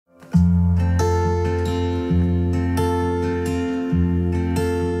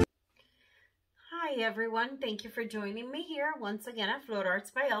everyone, thank you for joining me here once again at Float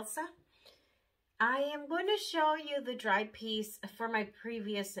Arts by Elsa. I am going to show you the dried piece for my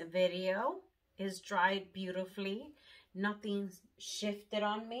previous video. It's dried beautifully. Nothing's shifted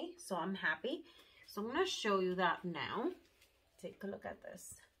on me, so I'm happy. So I'm going to show you that now. Take a look at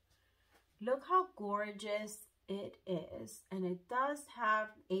this. Look how gorgeous it is, and it does have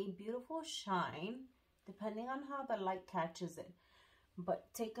a beautiful shine depending on how the light catches it.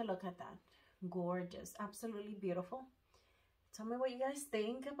 But take a look at that. Gorgeous, absolutely beautiful. Tell me what you guys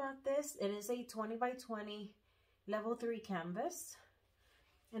think about this. It is a 20 by 20 level 3 canvas,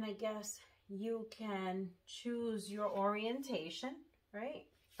 and I guess you can choose your orientation, right?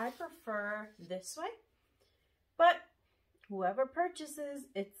 I prefer this way, but whoever purchases,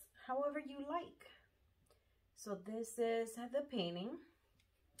 it's however you like. So this is the painting.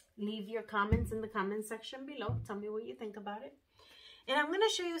 Leave your comments in the comment section below. Tell me what you think about it. And I'm going to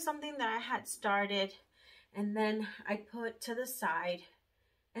show you something that I had started and then I put to the side.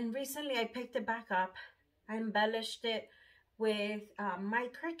 And recently I picked it back up. I embellished it with my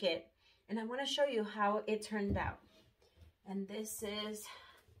Cricut. And I want to show you how it turned out. And this is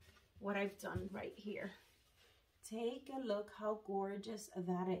what I've done right here. Take a look how gorgeous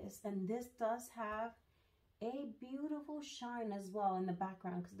that is. And this does have a beautiful shine as well in the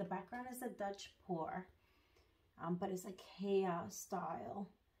background, because the background is a Dutch pour. But it's a chaos style.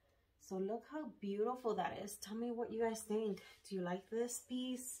 So look how beautiful that is. Tell me what you guys think. Do you like this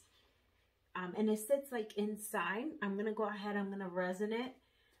piece? And it sits like inside. I'm gonna go ahead, I'm gonna resin it,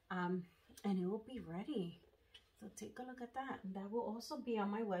 and it will be ready. So take a look at that. That will also be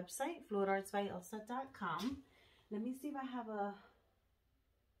on my website, floatartsbyelsa.com. Let me see if I have a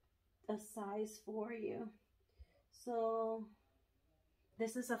size for you. So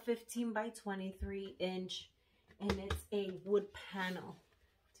this is a 15 by 23 inch. And it's a wood panel.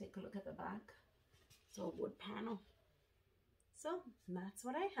 Take a look at the back. So wood panel. So that's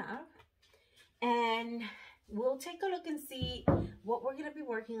what I have. And we'll take a look and see what we're going to be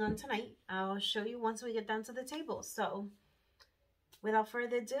working on tonight. I'll show you once we get down to the table. So without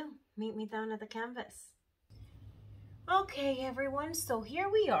further ado, meet me down at the canvas. Okay, everyone. So here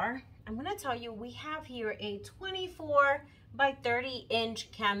we are. I'm going to tell you we have here a 24 by 30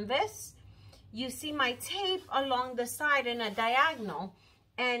 inch canvas. You see my tape along the side in a diagonal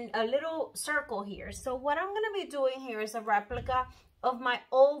and a little circle here. So what I'm going to be doing here is a replica of my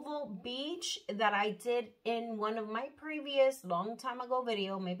oval beach that I did in one of my previous long time ago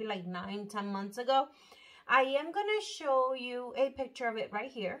video, maybe like 9-10 months ago. I am going to show you a picture of it right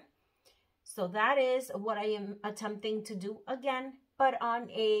here. So that is what I am attempting to do again, but on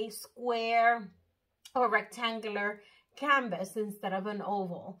a square or rectangular canvas instead of an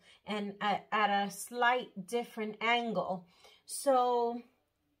oval, and at a slight different angle. So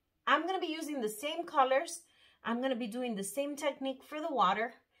I'm going to be using the same colors. I'm going to be doing the same technique for the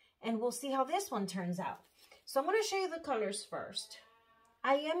water, and we'll see how this one turns out. So I'm going to show you the colors first.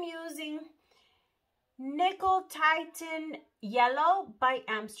 I am using Nickel Titan Yellow by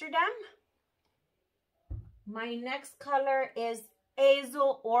Amsterdam. My next color is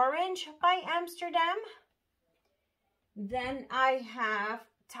Azo Orange by Amsterdam. Then I have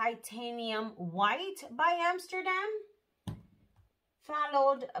Titanium White by Amsterdam,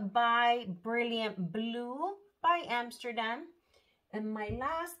 followed by Brilliant Blue by Amsterdam. And my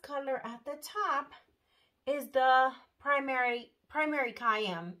last color at the top is the Primary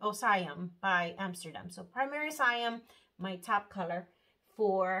Cyan by Amsterdam. So Primary Cyan, my top color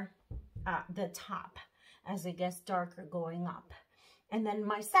for the top as it gets darker going up. And then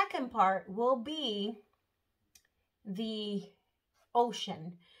my second part will be the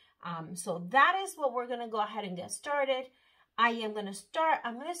ocean. So that is what we're going to go ahead and get started. I'm going to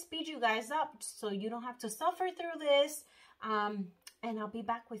speed you guys up so you don't have to suffer through this. And I'll be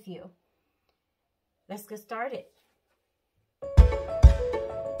back with you. Let's get started.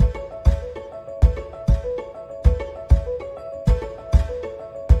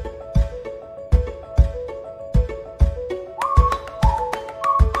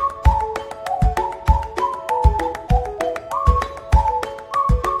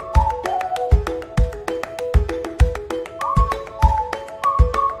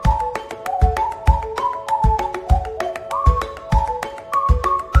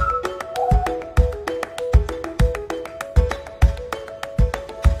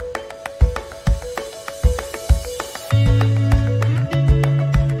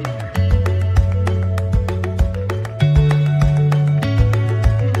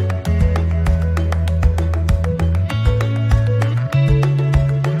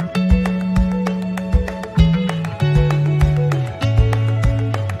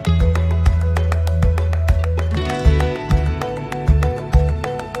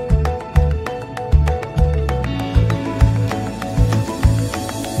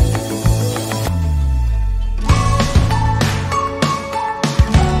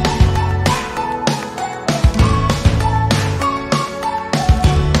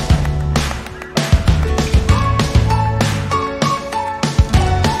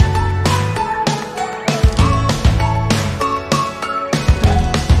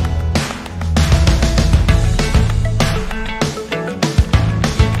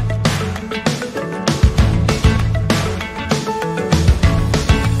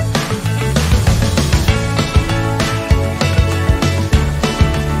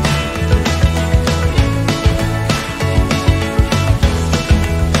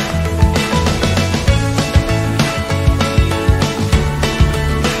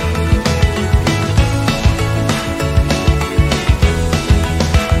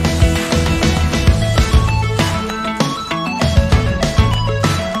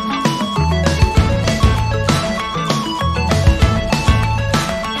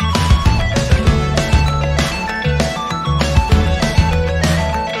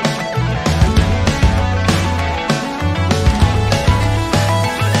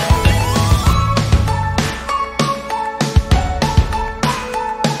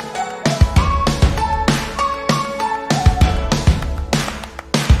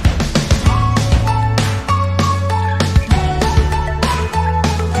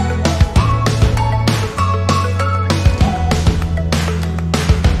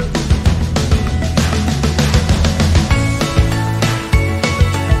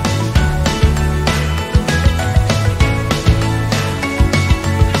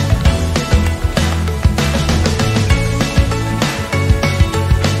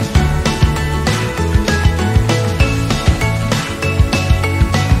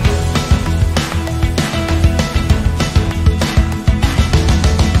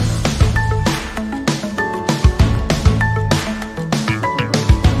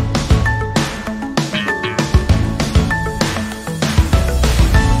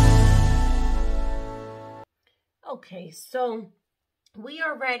 Okay, so we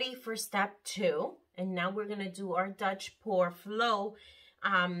are ready for step 2, and now we're gonna do our Dutch pour flow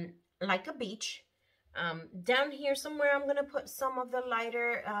like a beach. Down here somewhere I'm gonna put some of the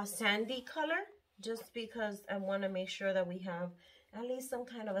lighter sandy color, just because I want to make sure that we have at least some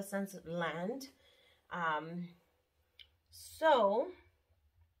kind of a sense of land. So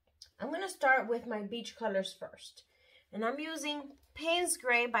I'm gonna start with my beach colors first, and I'm using Paynes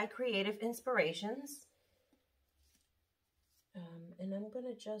Gray by Creative Inspirations. And I'm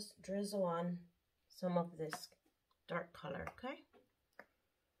gonna just drizzle on some of this dark color, okay?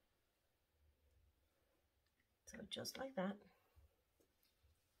 So just like that.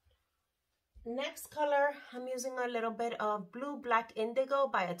 Next color, I'm using a little bit of Blue Black Indigo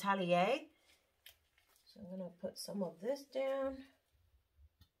by Atelier. So I'm gonna put some of this down,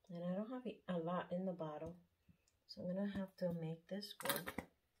 and I don't have a lot in the bottle, so I'm gonna have to make this work.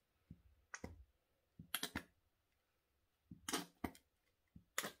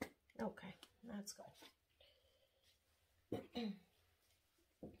 Okay, that's good.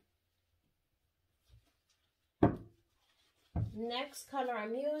 Next color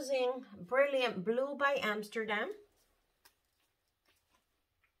I'm using Brilliant Blue by Amsterdam.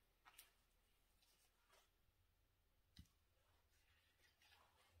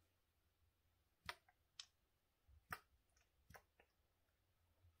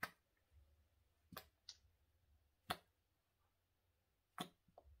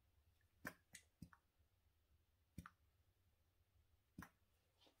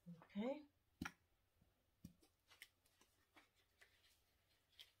 Okay.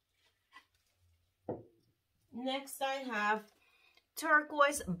 Next I have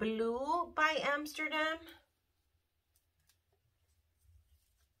Turquoise Blue by Amsterdam.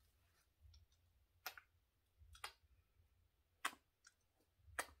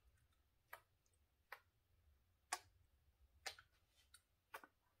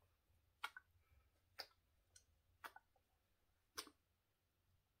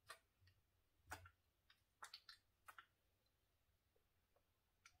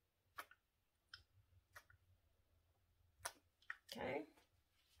 Okay.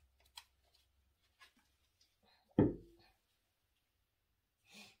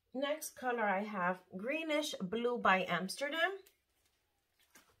 Next color I have Greenish Blue by Amsterdam.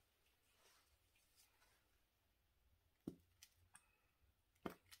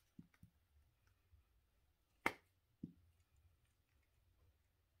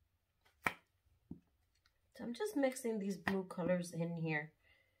 So I'm just mixing these blue colors in here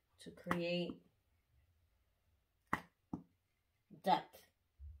to create depth.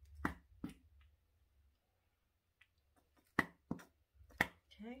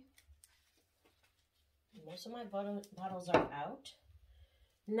 Okay. Most of my bottles are out.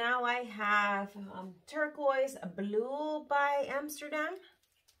 Now I have Turquoise Blue by Amsterdam.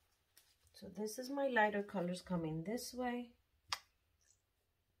 So this is my lighter colors coming this way.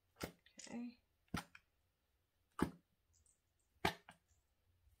 Okay.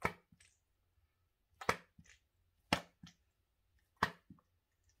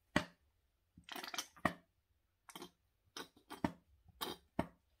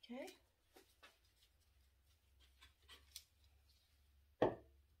 Okay.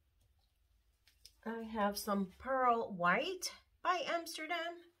 I have some Pearl White by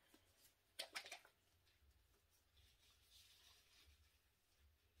Amsterdam.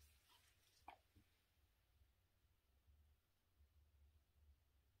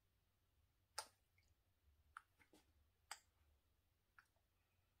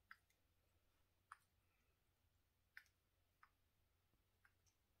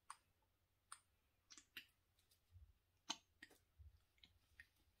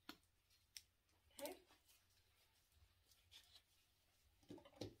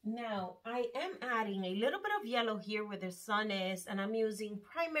 Now, I am adding a little bit of yellow here where the sun is, and I'm using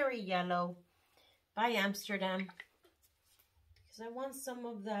Primary Yellow by Amsterdam because I want some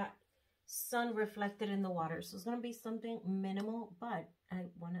of that sun reflected in the water. So it's going to be something minimal, but I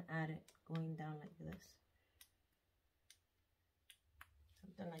want to add it going down like this.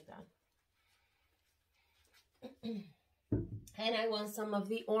 Something like that. And I want some of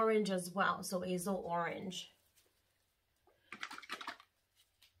the orange as well, so Azo Orange.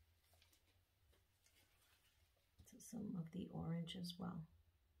 Some of the orange as well.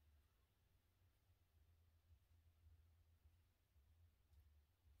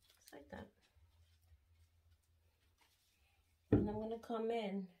 Just like that. And I'm going to come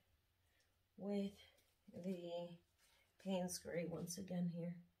in with the Paynes Gray once again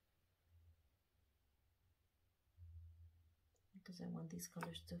here, because I want these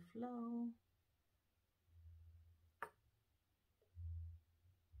colors to flow.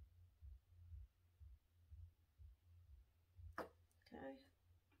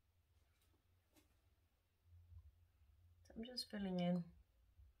 I'm just filling in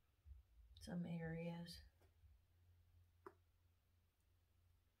some areas.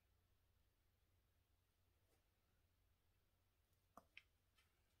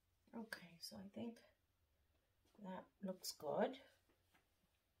 Okay, so I think that looks good.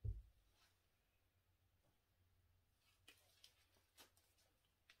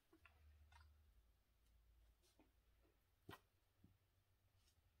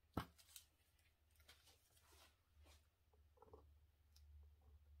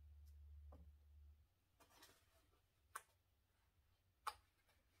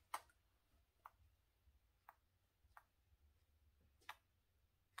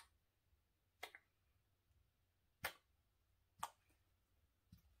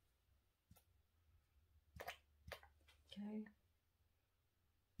 Okay.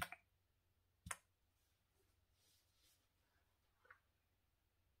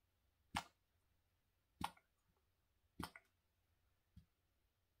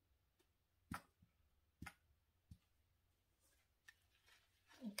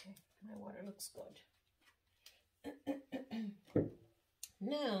 Okay, my water looks good.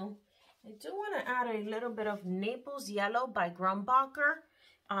 Now, I do want to add a little bit of Naples Yellow by Grumbacher.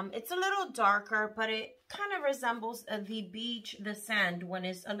 It's a little darker, but it kind of resembles the beach, the sand, when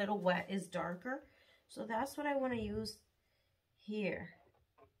it's a little wet, is darker. So that's what I want to use here.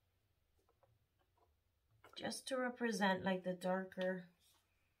 Just to represent like the darker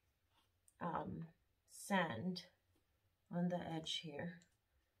sand on the edge here.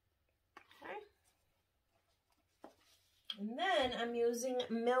 Okay. And then I'm using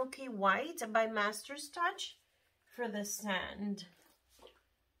Milky White by Master's Touch for the sand.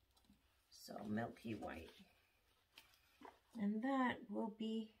 So Milky White. And that will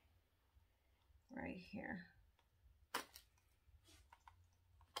be right here.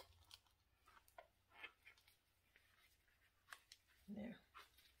 There.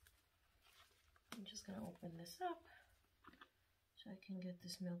 I'm just going to open this up so I can get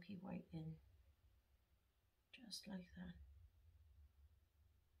this Milky White in. Just like that.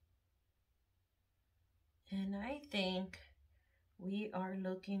 And I think we are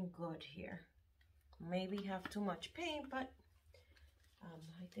looking good here. Maybe have too much paint, but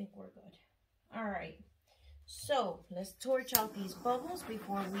I think we're good. All right, so let's torch out these bubbles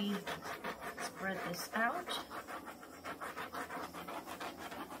before we spread this out.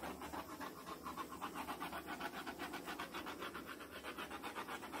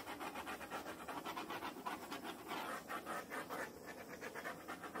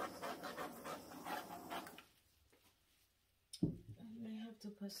 To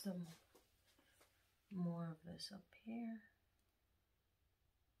put some more of this up here.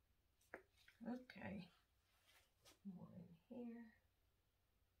 Okay, more in here,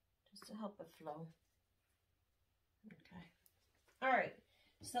 just to help it flow. Okay, all right,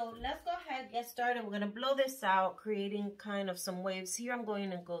 so let's go ahead and get started. We're going to blow this out, creating kind of some waves here. I'm going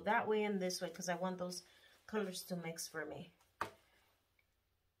to go that way and this way because I want those colors to mix for me.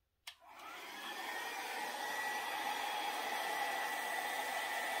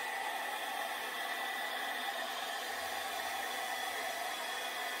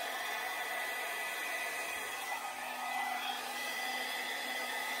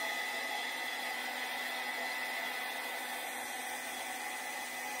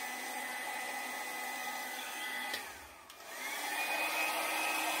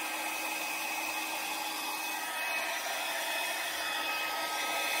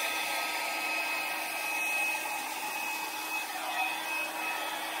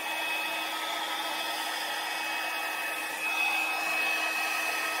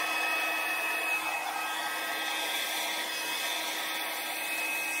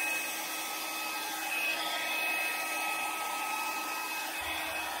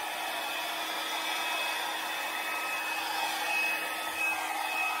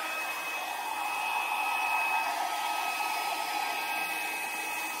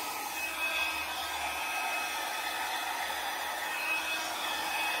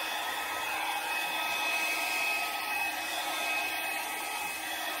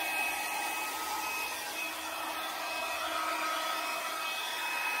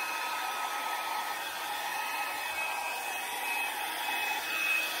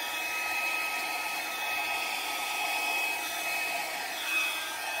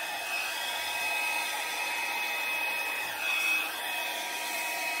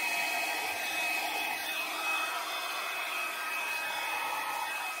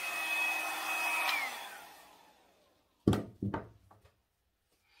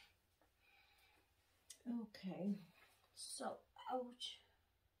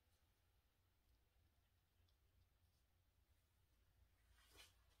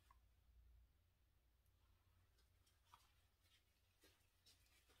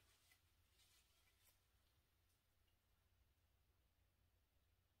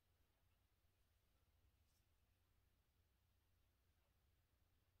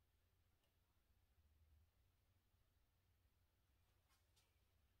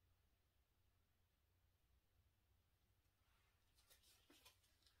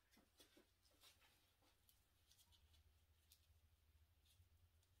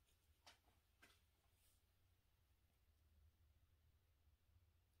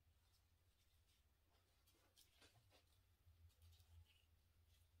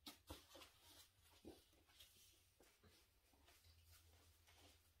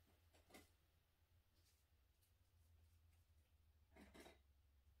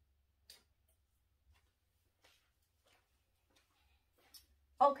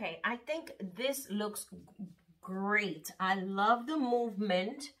 Okay, I think this looks great. I love the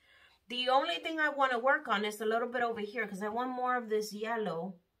movement. The only thing I want to work on is a little bit over here because I want more of this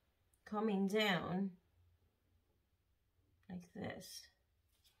yellow coming down like this.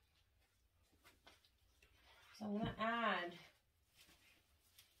 So I'm going to add.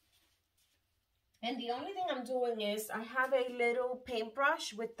 And the only thing I'm doing is I have a little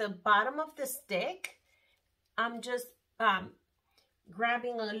paintbrush with the bottom of the stick. I'm just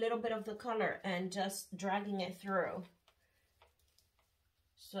grabbing a little bit of the color and just dragging it through.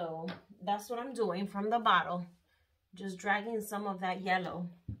 So that's what I'm doing from the bottle. Just dragging some of that yellow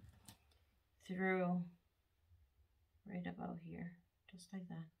through right about here. Just like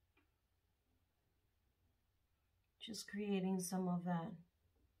that. Just creating some of that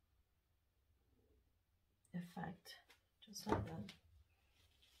effect. Just like that.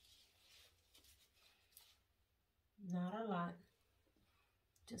 Not a lot.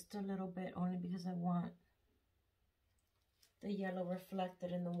 Just a little bit, only because I want the yellow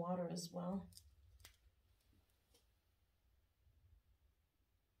reflected in the water as well.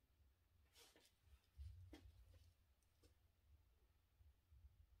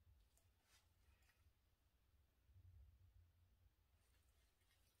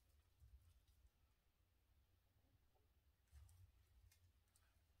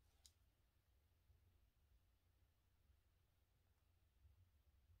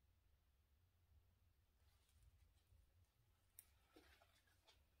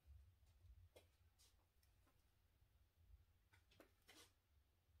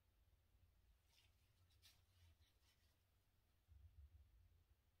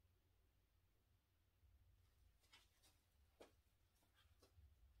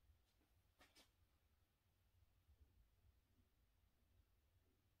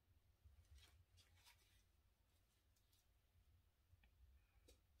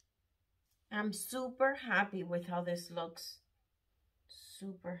 I'm super happy with how this looks.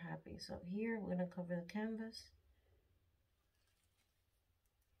 Super happy. So here we're going to cover the canvas.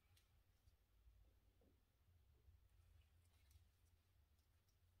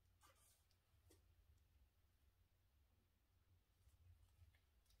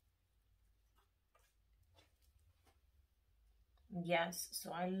 Yes,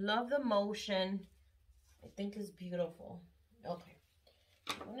 so I love the motion. I think it's beautiful. Okay,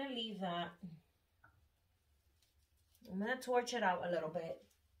 I'm going to leave that. I'm going to torch it out a little bit.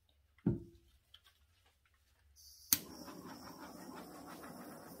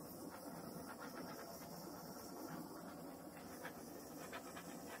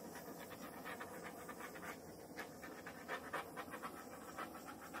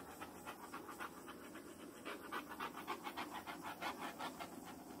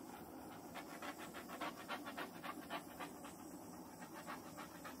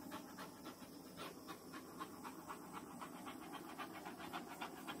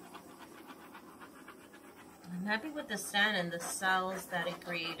 I'm happy with the sand and the cells that it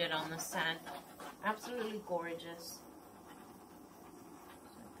created on the sand. Absolutely gorgeous.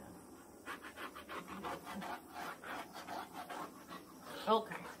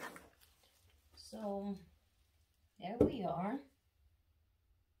 Okay. So, there we are.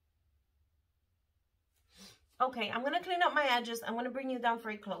 Okay, I'm going to clean up my edges. I'm going to bring you down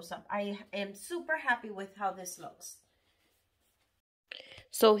for a close-up. I am super happy with how this looks.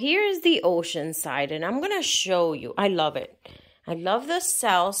 So here is the ocean side, and I'm going to show you. I love it. I love the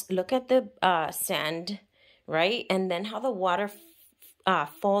cells. Look at the sand, right? And then how the water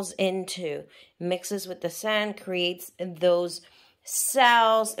falls into, mixes with the sand, creates those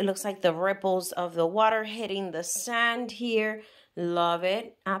cells. It looks like the ripples of the water hitting the sand here. Love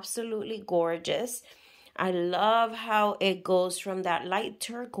it. Absolutely gorgeous. I love how it goes from that light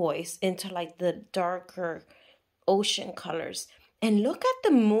turquoise into like the darker ocean colors. And look at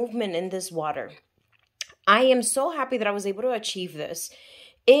the movement in this water. I am so happy that I was able to achieve this.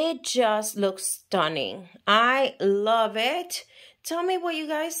 It just looks stunning. I love it. Tell me what you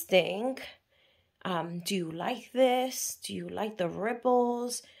guys think. Do you like this? Do you like the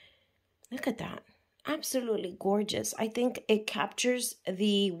ripples? Look at that. Absolutely gorgeous. I think it captures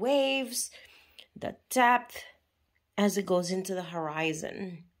the waves, the depth as it goes into the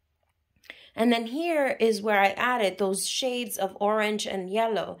horizon. And then here is where I added those shades of orange and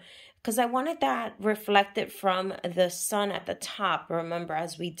yellow because I wanted that reflected from the sun at the top, remember,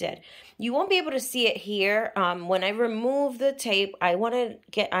 as we did. You won't be able to see it here. When I remove the tape, I want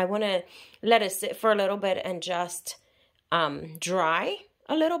to let it sit for a little bit and just dry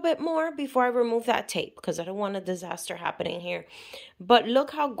a little bit more before I remove that tape because I don't want a disaster happening here. But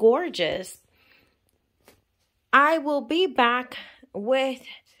look how gorgeous. I will be back with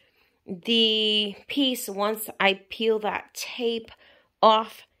the piece once I peel that tape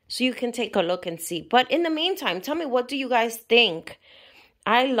off so you can take a look and see. But in the meantime, tell me, what do you guys think?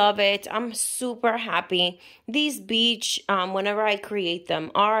 I love it. I'm super happy. These beach, whenever I create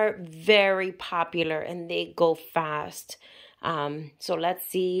them, are very popular and they go fast. So let's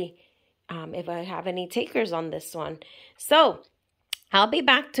see if I have any takers on this one. So I'll be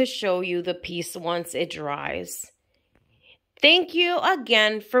back to show you the piece once it dries. Thank you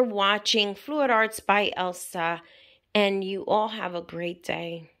again for watching Fluid Arts by Elsa, and you all have a great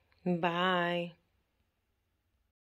day. Bye.